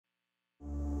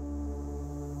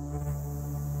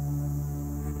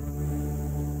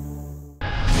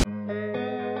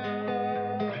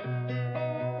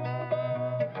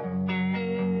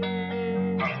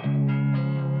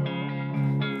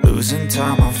losing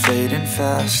time, I'm fading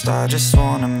fast. I just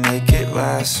wanna make it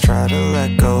last. Try to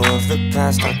let go of the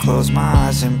past. I close my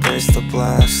eyes, embrace the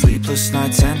blast. Sleepless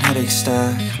nights and headaches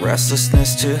stack.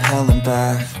 Restlessness to hell and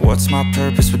back. What's my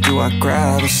purpose? What do I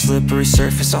grab? A slippery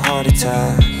surface, a heart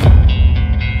attack.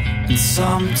 And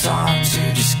sometimes you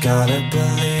just gotta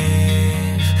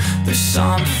believe there's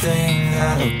something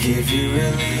that'll give you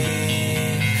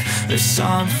relief. There's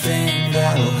something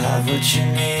that'll have what you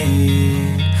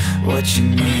need, what you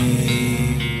need.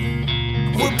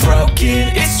 We're broken,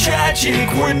 it's tragic,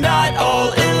 we're not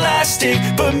all elastic,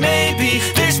 but maybe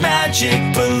there's magic,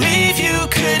 believe you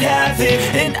could have it.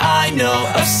 And I know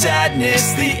of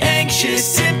sadness, the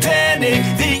anxious and panic,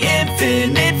 the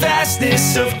infinite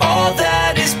vastness of all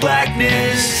that is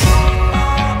blackness.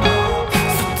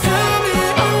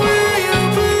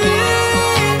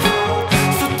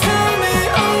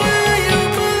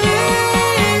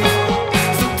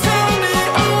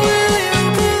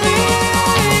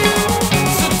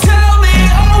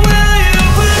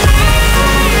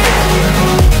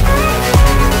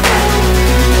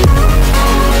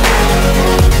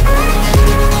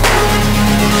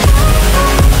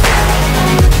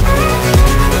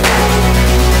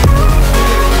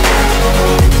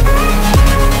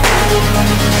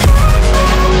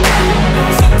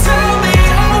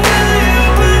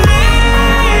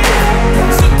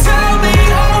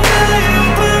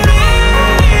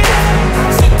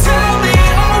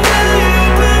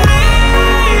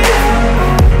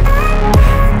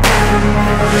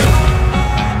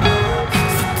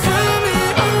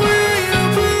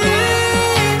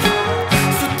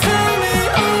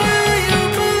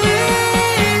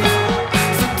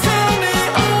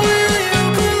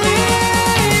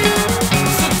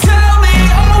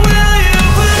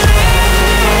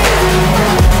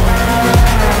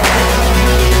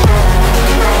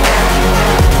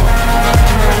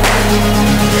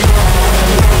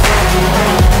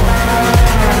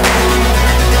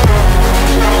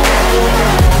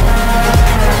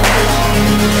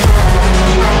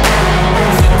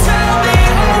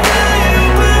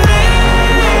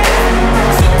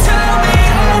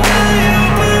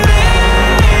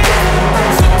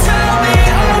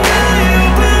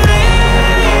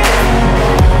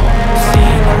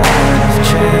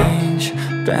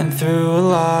 Been through a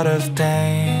lot of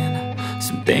pain.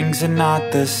 Some things are not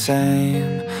the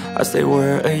same as they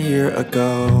were a year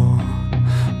ago,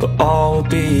 but all will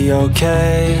be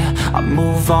okay. I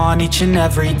move on each and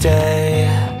every day.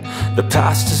 The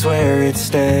past is where it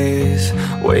stays,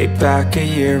 way back a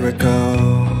year ago.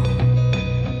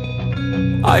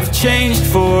 I've changed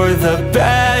for the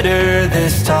better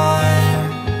this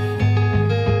time.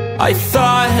 I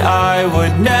thought I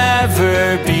would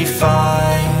never be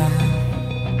fine.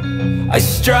 I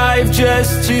strive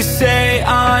just to say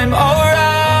I'm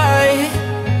alright,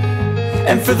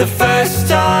 and for the first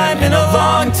time in a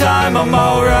long time I'm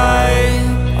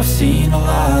alright. I've seen a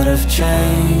lot of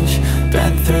change,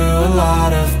 been through a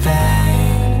lot of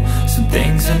pain. Some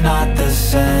things are not the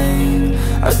same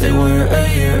as they were a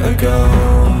year ago,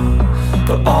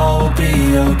 but all will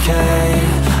be okay.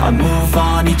 I move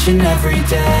on each and every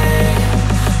day.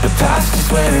 The past is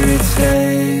where it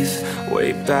stays,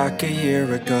 way back a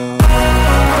year ago.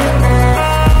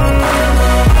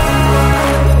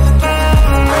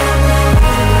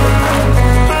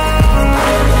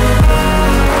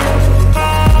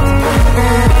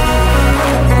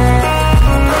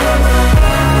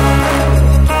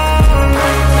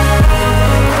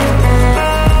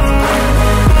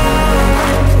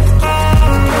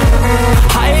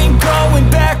 I ain't going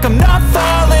back, I'm not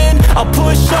falling. I'll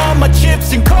push all my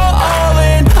chips and call all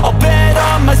in. I'll bet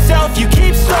on myself, you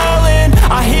keep stalling.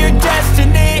 I hear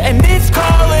destiny and it's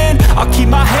calling. I'll keep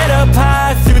my head up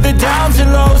high through the downs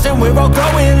and lows, and where I'll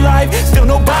go in life still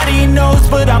nobody knows,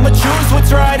 but I'ma choose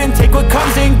what's right and take what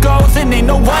comes and goes. And ain't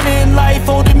no one in life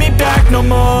holding me back no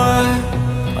more.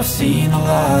 I've seen a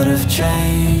lot of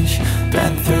change,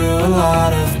 been through a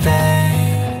lot of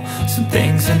pain. Some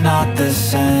things are not the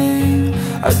same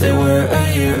as they were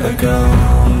a year ago,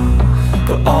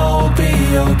 but all will be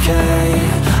okay.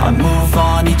 I move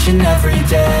on each and every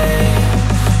day.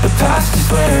 The past is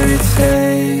where it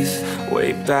stays,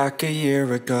 way back a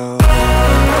year ago.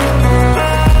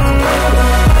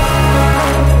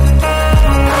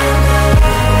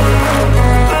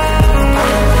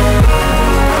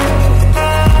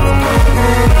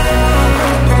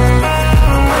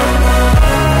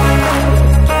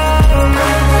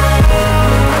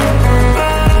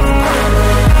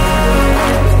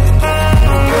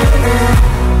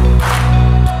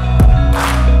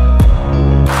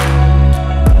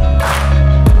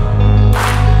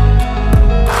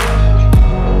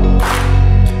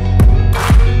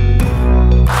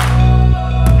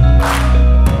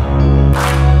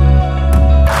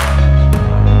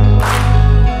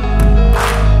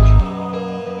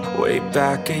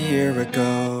 a year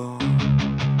ago.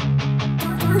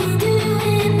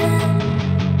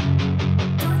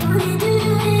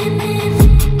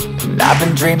 And I've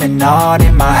been dreaming on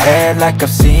in my head like I've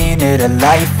seen it. A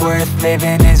life worth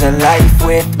living is a life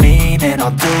with meaning.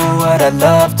 I'll do what I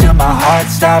love till my heart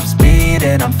stops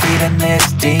beating. I'm feeding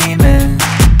this demon.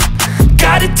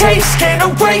 Got a taste, can't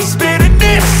erase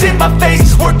bitterness in my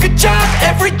face. Work a job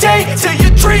every day till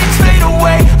your dreams fade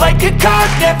away. Like a card,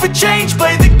 never change,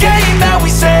 play the game that we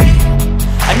say.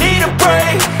 I need a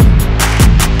break.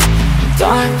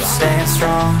 I'm staying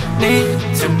strong, need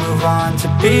to move on to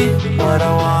be what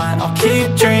I want. I'll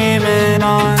keep dreaming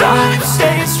on. I'm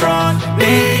staying strong,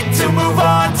 need to move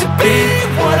on to be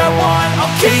what I want.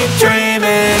 I'll keep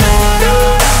dreaming on.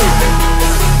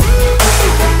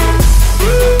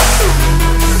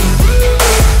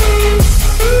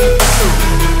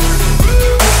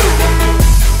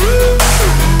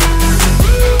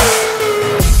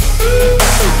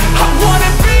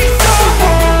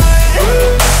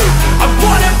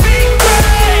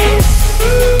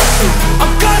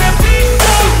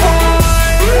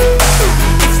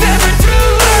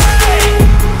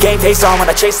 Face on when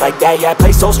I chase like that. Yeah, I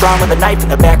play so strong with a knife in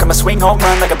the back. I'ma swing home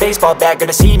run like a baseball bat.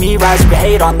 Gonna see me rise, you can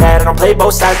hate on that. I don't play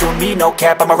both sides, doing me no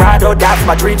cap. I'ma ride or die for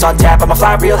my dreams on tap. I'ma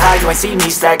fly real high, you ain't see me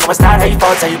slack. No, it's not how you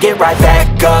fall, it's how you get right back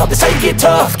up. That's how you get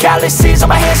tough. Calluses on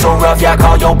my hands so rough, yeah, I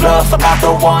call your bluff. I'm not the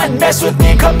one, mess with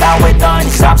me and come out with none.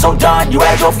 Cause I'm so done, you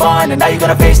had your fun. And now you're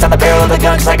gonna face down the barrel of the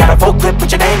gun. Cause I got a full clip,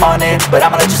 put your name on it. But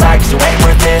I'ma let you slide cause you ain't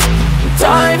worth it.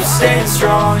 I'm staying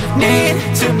strong, need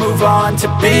to move on to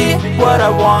be what I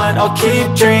want. I'll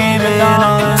keep dreaming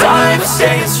on. I'm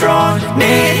staying strong,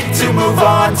 need to move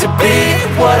on to be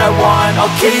what I want.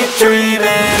 I'll keep dreaming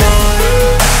on.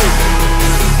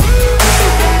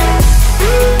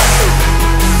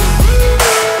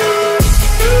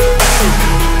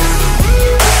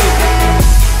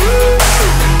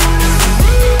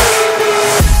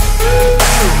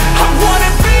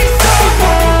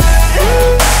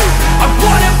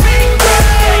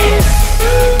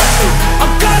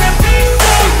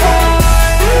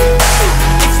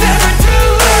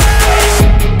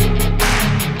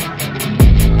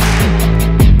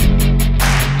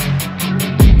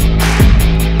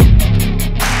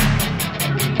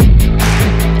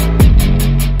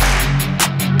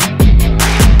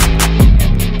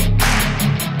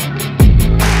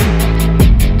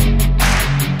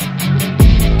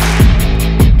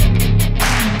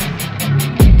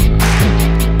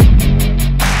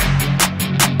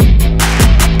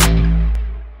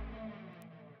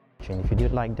 If you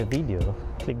did like the video,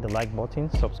 click the like button,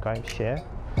 subscribe, share,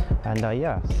 and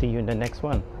yeah, see you in the next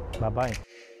one. Bye bye.